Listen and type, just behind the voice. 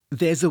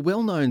There's a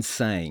well-known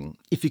saying,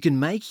 if you can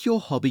make your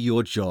hobby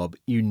your job,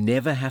 you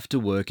never have to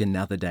work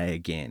another day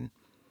again.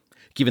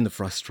 Given the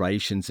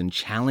frustrations and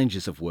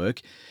challenges of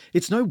work,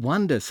 it's no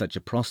wonder such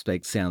a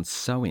prospect sounds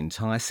so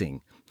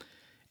enticing.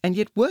 And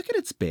yet work at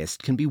its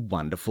best can be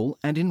wonderful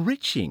and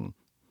enriching.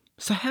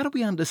 So how do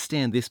we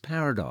understand this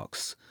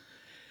paradox?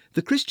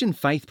 The Christian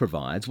faith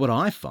provides what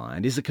I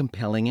find is a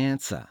compelling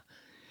answer.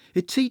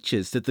 It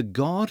teaches that the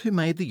God who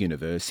made the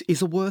universe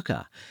is a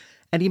worker,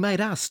 and he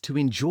made us to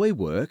enjoy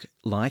work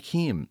like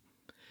him.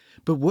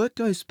 But work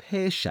goes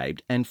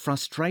pear-shaped and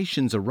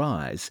frustrations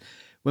arise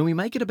when we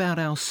make it about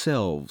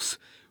ourselves,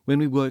 when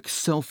we work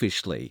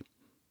selfishly.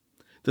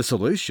 The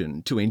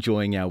solution to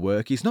enjoying our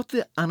work is not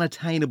the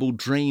unattainable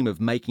dream of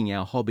making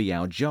our hobby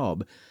our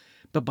job,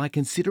 but by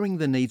considering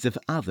the needs of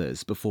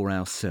others before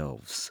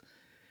ourselves.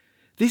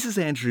 This is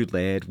Andrew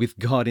Laird with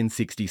God in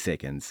 60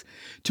 Seconds.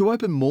 To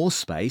open more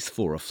space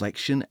for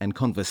reflection and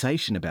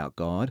conversation about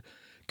God,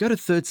 go to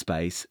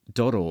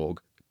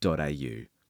thirdspace.org.au.